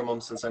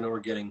Pergamum, since I know we're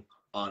getting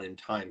on in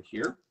time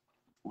here.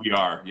 We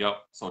are,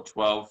 yep. So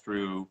 12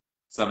 through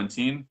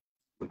 17.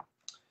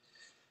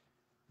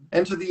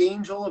 And to the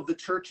angel of the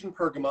church in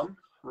Pergamum,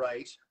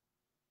 write,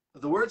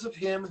 the words of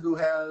him who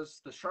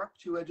has the sharp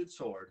two-edged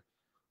sword.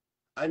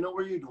 I know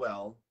where you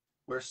dwell,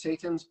 where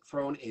Satan's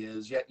throne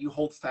is, yet you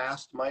hold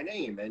fast my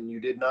name, and you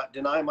did not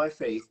deny my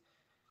faith,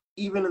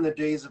 even in the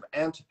days of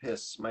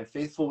Antipas, my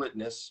faithful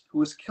witness, who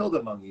was killed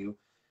among you,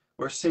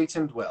 where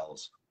Satan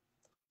dwells.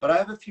 But I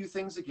have a few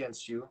things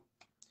against you.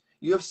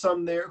 You have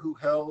some there who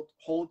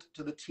hold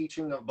to the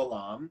teaching of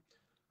Balaam,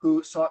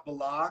 who sought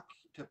Balak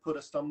to put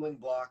a stumbling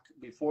block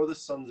before the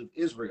sons of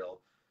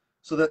Israel,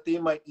 so that they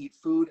might eat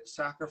food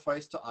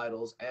sacrificed to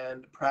idols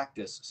and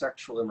practice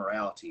sexual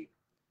immorality.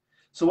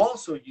 So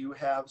also you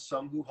have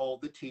some who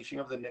hold the teaching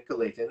of the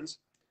Nicolaitans.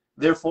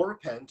 Therefore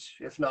repent,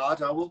 if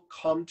not, I will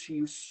come to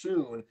you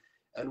soon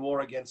and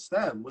war against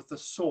them with the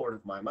sword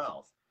of my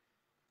mouth.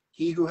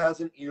 He who has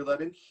an ear,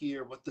 let him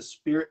hear what the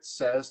Spirit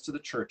says to the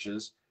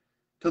churches.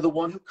 To the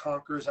one who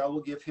conquers, I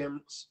will give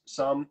him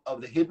some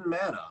of the hidden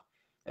manna,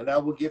 and I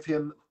will give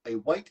him a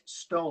white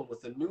stone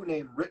with a new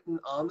name written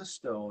on the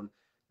stone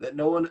that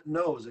no one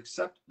knows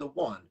except the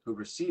one who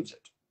receives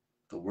it.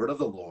 The word of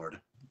the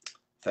Lord.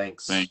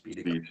 Thanks be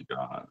to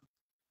God.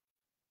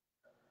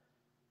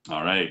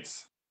 All right.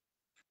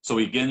 So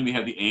again, we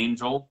have the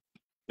angel.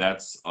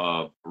 That's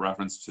a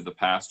reference to the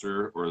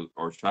pastor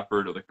or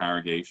shepherd of the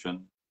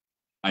congregation.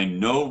 I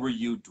know where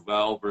you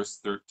dwell, verse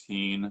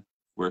 13,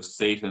 where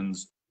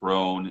Satan's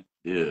throne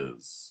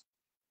is.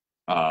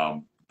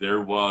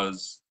 There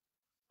was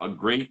a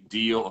great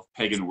deal of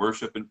pagan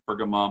worship in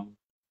Pergamum.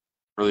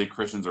 Early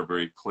Christians are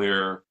very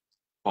clear.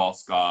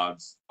 False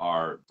gods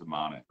are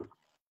demonic.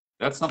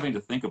 That's something to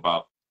think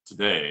about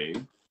today,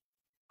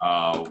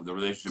 the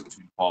relationship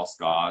between false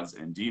gods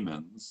and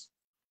demons.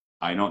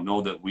 I don't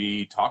know that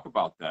we talk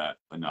about that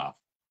enough.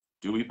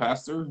 Do we,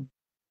 Pastor? Do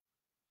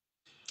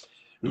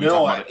we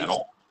talk about it at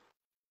all?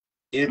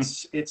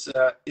 It's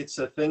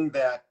a thing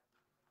that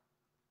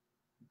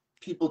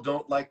people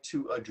don't like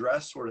to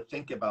address or to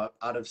think about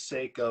out of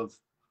sake of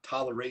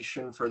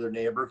toleration for their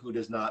neighbor who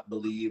does not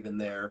believe in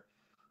their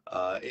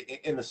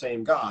in the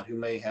same God, who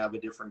may have a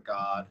different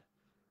God,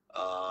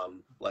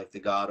 like the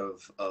God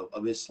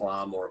of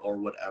Islam or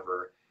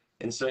whatever.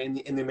 And so in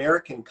the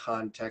American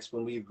context,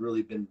 when we've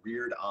really been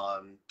reared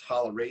on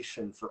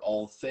toleration for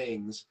all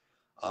things,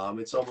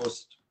 it's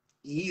almost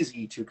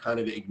easy to kind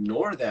of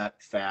ignore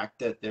that fact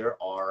that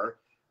there are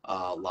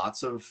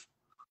lots of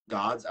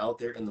gods out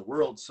there in the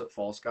world, so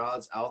false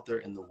gods out there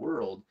in the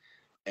world,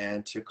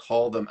 and to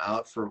call them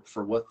out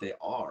for what they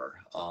are,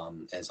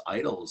 as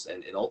idols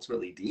and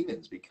ultimately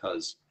demons.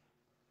 Because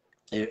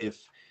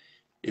if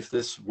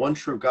this one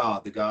true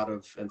God, the God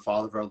of and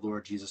Father of our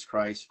Lord Jesus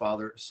Christ,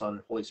 Father, Son,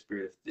 and Holy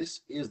Spirit, if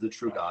this is the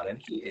true God,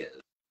 and he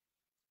is,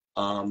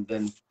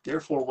 then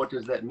therefore what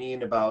does that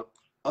mean about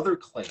other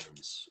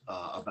claims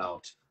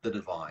about the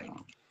divine?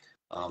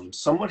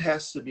 Someone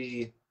has to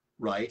be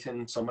right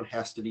and someone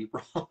has to be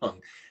wrong.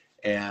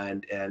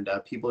 And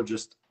people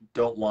just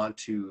don't want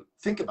to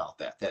think about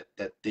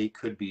that they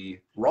could be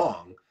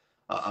wrong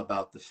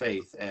about the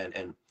faith.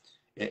 And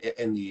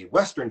in the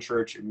Western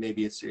church,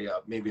 maybe it's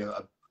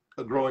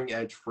a growing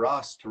edge for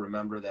us to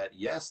remember that,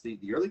 yes, the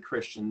early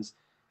Christians,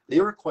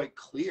 they were quite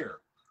clear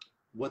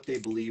what they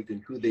believed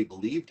and who they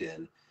believed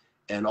in.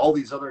 And all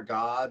these other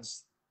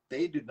gods,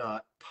 they did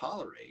not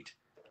tolerate,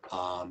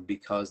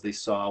 because they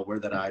saw where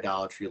that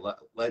idolatry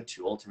led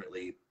to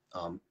ultimately.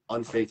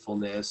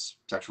 Unfaithfulness,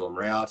 sexual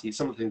immorality,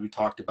 some of the things we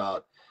talked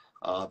about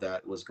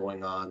that was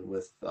going on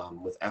with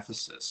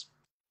Ephesus.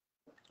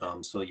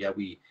 So yeah,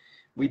 we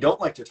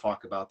don't like to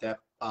talk about that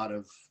out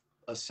of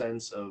a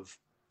sense of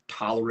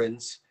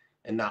tolerance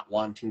and not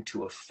wanting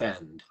to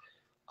offend.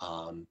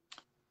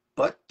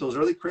 But those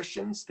early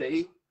Christians,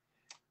 they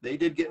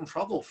did get in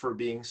trouble for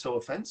being so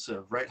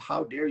offensive, right?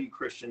 How dare you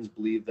Christians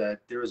believe that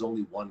there is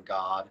only one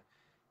God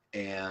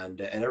and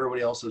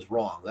everybody else is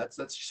wrong? That's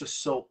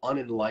just so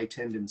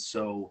unenlightened and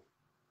so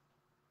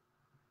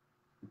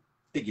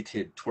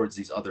bigoted towards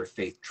these other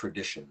faith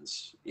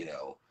traditions, you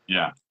know.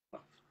 Yeah,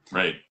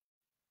 right.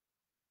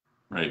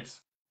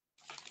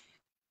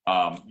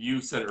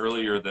 You said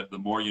earlier that the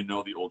more you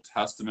know the Old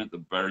Testament, the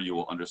better you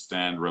will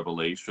understand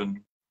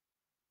Revelation.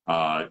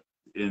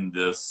 In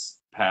this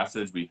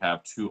passage, we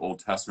have two Old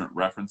Testament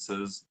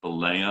references,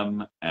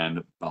 Balaam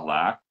and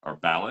Balak.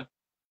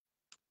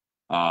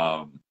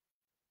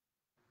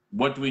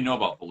 What do we know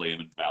about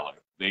Balaam and Balak?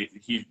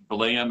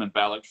 Balaam and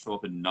Balak show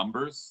up in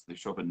Numbers. They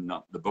show up in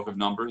the book of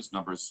Numbers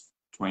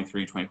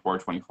 23, 24,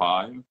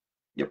 25.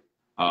 Yep.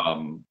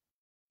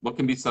 What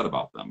can be said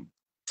about them?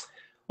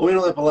 Well, we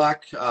know that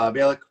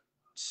Balak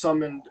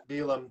summoned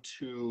Balaam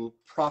to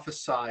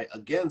prophesy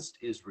against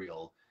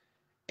Israel.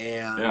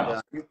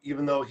 And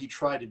even though he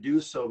tried to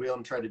do so,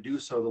 Balaam tried to do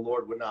so, the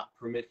Lord would not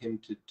permit him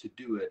to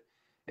do it.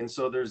 And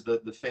so there's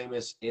the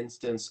famous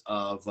instance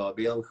of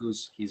Balaam,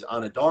 he's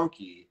on a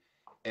donkey,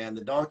 and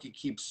the donkey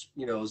keeps,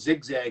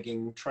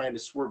 zigzagging, trying to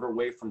swerve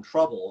away from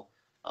trouble.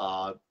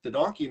 The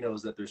donkey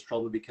knows that there's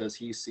trouble because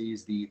he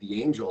sees the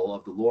angel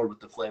of the Lord with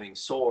the flaming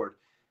sword,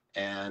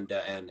 and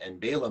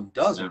Balaam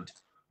doesn't.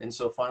 And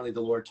so finally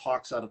the Lord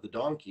talks out of the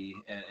donkey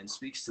and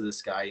speaks to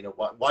this guy,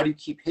 why do you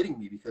keep hitting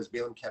me? Because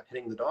Balaam kept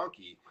hitting the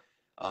donkey.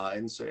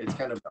 And so it's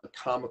kind of a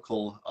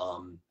comical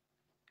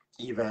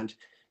event,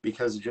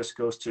 because it just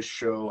goes to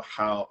show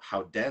how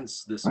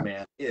dense this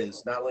man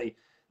is. Not only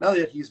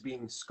that he's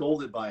being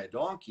scolded by a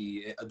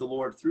donkey, the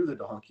Lord through the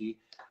donkey,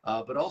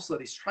 but also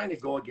that he's trying to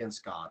go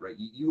against God, right?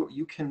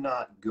 You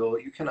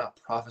cannot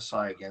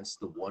prophesy against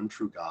the one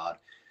true God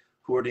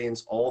who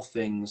ordains all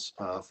things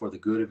for the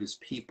good of his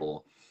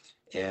people.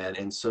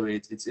 And so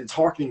it's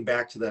harkening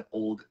back to that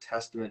Old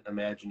Testament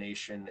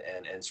imagination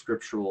and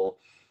scriptural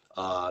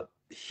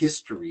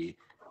history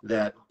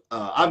that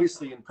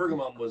obviously in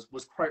Pergamum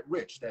was quite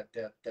rich,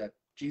 that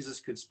Jesus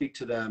could speak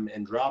to them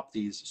and drop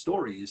these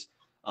stories,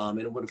 and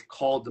it would have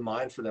called to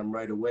mind for them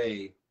right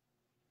away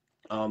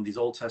these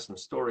Old Testament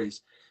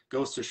stories.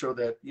 Goes to show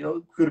that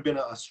it could have been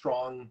a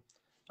strong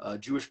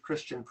Jewish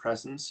Christian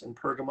presence in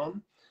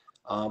Pergamum,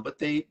 but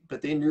they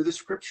knew the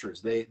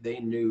scriptures. They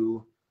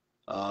knew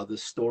the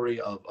story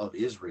of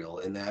Israel,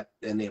 and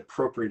they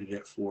appropriated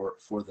it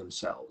for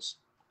themselves.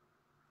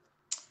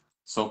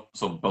 So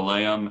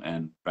Balaam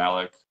and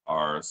Balak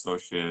are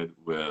associated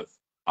with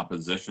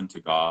opposition to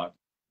God.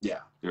 Yeah.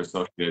 They're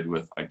associated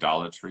with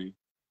idolatry.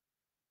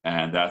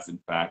 And that's in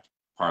fact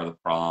part of the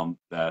problem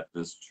that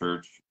this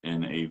church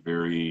in a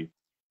very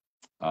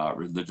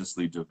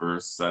religiously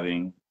diverse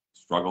setting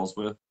struggles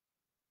with,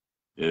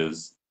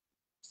 is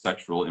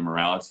sexual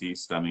immorality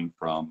stemming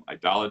from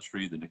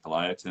idolatry. The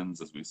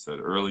Nicolaitans, as we said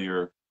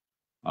earlier,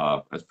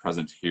 as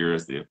present here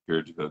as they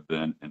appear to have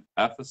been in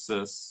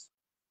Ephesus.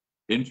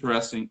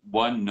 Interesting,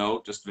 one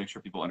note, just to make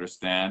sure people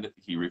understand,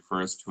 he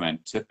refers to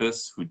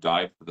Antipas, who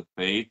died for the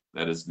faith.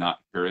 That is not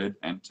Herod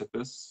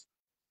Antipas.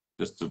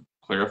 Just to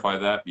clarify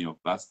that,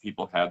 lots of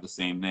people had the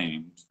same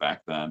names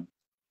back then.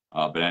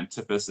 But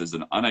Antipas is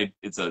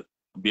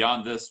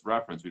beyond this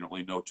reference, we don't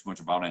really know too much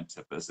about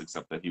Antipas,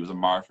 except that he was a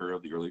martyr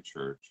of the early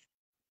church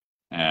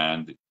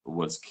and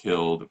was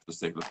killed for the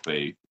sake of the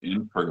faith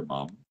in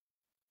Pergamum.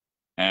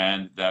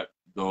 And that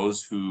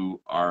those who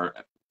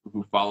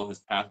follow his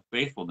path of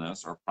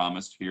faithfulness are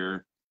promised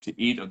here to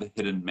eat of the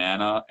hidden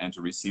manna and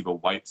to receive a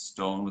white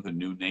stone with a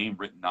new name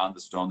written on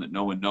the stone that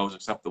no one knows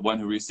except the one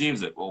who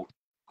receives it. Well,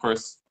 of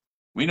course,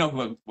 we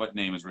know what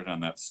name is written on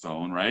that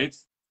stone, right?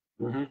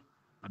 Mm-hmm.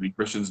 I mean,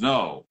 Christians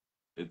know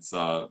it's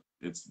the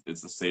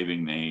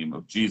saving name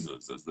of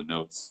Jesus, as the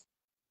notes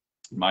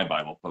in my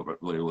Bible put it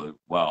really, really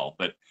well.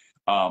 But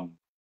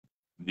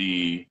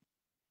the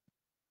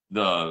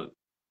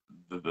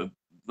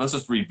let's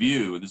just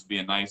review, this would be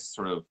a nice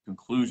sort of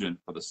conclusion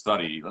for the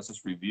study. Let's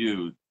just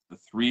review the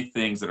three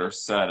things that are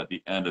said at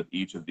the end of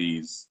each of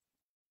these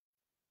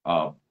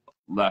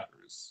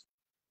letters.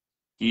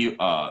 The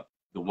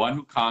one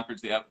who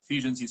conquers, the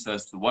Ephesians, he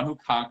says, to the one who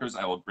conquers,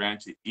 I will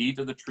grant to eat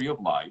of the tree of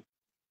life.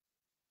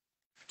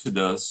 To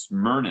the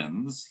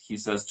Smyrnans, he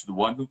says, to the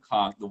one who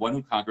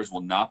conquers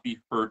will not be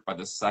hurt by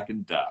the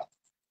second death.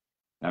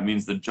 That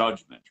means the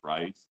judgment,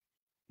 right?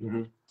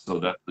 Mm-hmm. So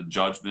that the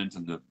judgment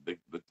and the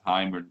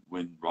time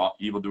when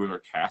evildoers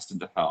are cast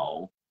into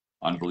hell,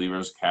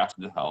 unbelievers cast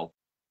into hell.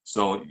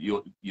 So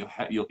you'll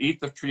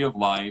eat the tree of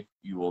life.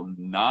 You will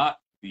not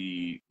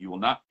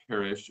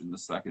perish in the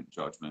second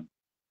judgment,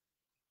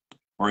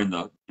 or in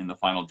the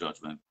final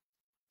judgment.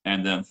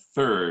 And then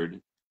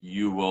third,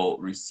 you will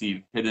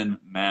receive hidden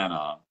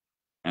manna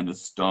and the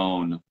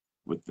stone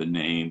with the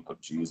name of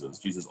Jesus.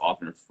 Jesus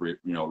often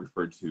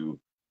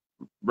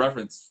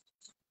referenced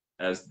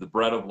as the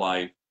bread of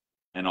life,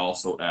 and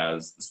also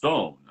as the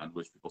stone on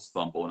which people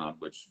stumble and on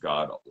which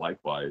God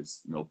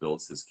likewise,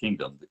 builds his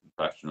kingdom, the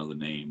confession of the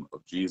name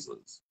of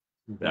Jesus.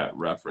 Mm-hmm. That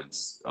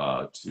reference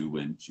to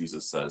when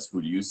Jesus says,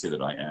 "Who do you say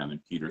that I am?"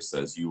 And Peter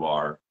says, "You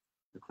are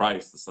the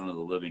Christ, the Son of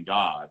the living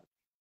God."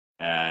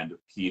 And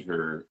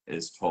Peter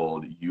is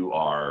told, "You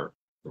are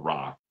the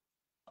rock.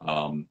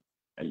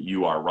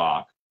 You are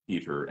rock,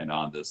 Peter, and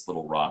on this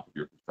little rock of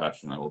your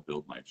confession, I will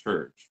build my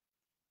church."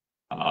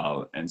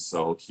 And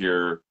so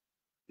here,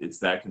 it's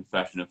that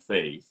confession of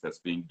faith that's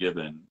being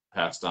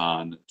passed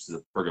on to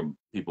the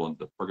people in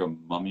the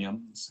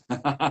Pergamumians,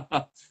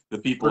 the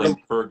people in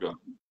Pergamum,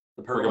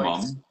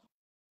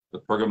 the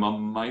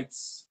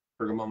Pergamumites.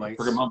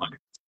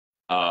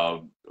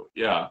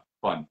 Yeah,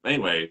 fun.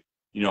 Anyway,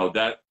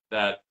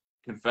 that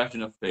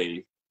confession of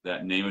faith,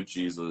 that name of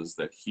Jesus,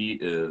 that he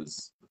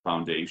is the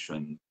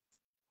foundation,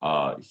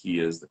 he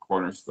is the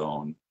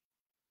cornerstone,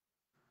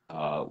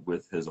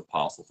 with his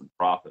apostles and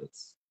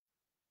prophets.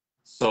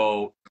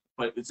 So,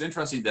 but it's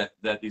interesting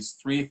that these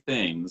three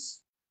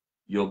things,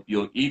 you'll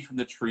eat from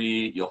the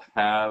tree,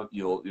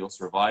 you'll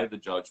survive the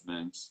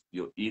judgment,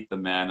 you'll eat the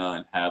manna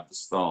and have the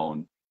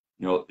stone.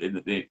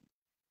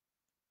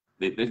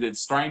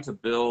 It's trying to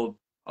build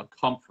a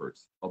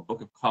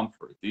book of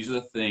comfort. These are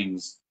the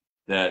things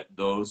that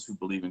those who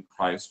believe in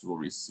Christ will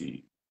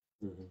receive.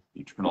 Mm-hmm.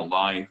 Eternal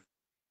life,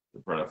 the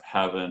bread of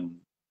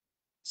heaven,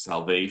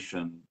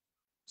 salvation.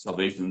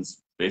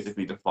 Salvation's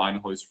basically defined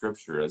in Holy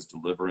Scripture as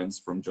deliverance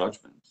from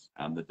judgment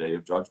and the day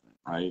of judgment,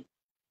 right?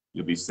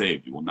 You'll be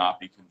saved. You will not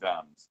be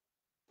condemned.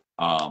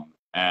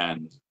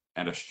 and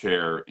a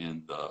share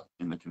in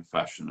the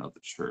confession of the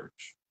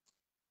church.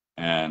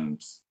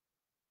 And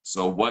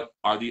so what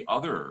are the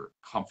other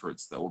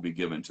comforts that will be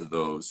given to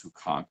those who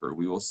conquer?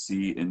 We will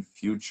see in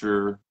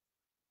future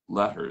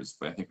letters,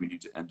 but I think we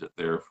need to end it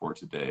there for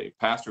today.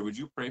 Pastor, would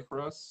you pray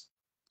for us?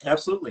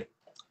 Absolutely.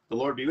 The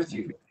Lord be with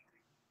you.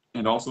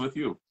 And also with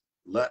you.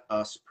 Let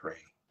us pray.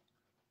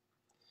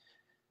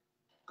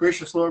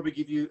 Gracious Lord, we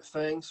give you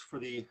thanks for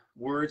the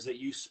words that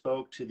you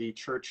spoke to the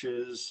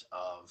churches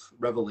of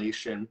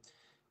Revelation,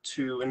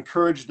 to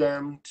encourage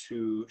them,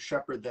 to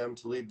shepherd them,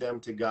 to lead them,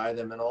 to guide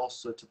them, and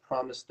also to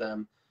promise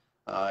them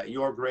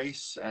your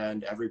grace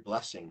and every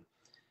blessing.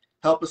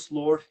 Help us,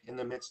 Lord, in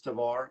the midst of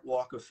our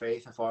walk of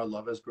faith. If our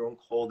love has grown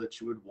cold,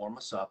 that you would warm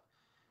us up.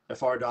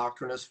 If our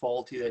doctrine is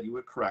faulty, that you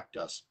would correct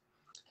us.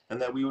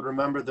 And that we would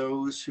remember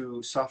those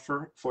who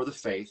suffer for the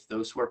faith,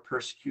 those who are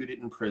persecuted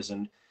and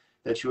imprisoned,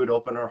 that you would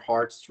open our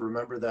hearts to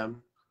remember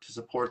them, to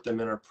support them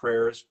in our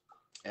prayers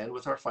and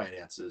with our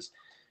finances,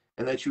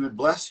 and that you would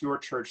bless your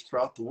church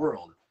throughout the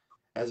world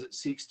as it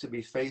seeks to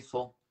be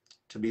faithful,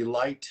 to be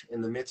light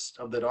in the midst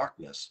of the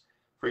darkness.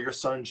 For your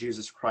Son,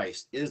 Jesus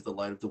Christ, is the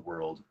light of the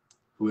world,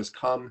 who has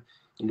come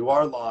into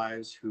our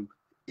lives, who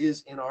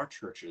is in our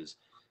churches,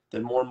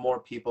 that more and more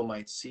people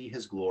might see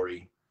his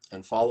glory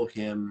and follow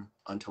him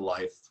unto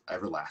life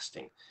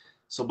everlasting.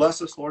 So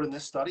bless us, Lord, in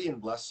this study, and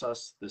bless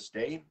us this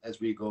day as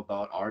we go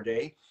about our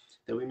day,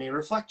 that we may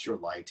reflect your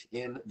light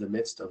in the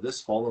midst of this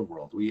fallen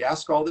world. We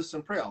ask all this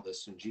and pray all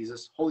this in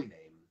Jesus' holy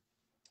name.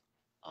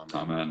 Amen.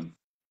 Amen.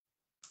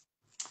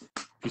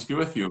 Peace be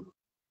with you.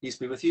 Peace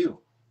be with you.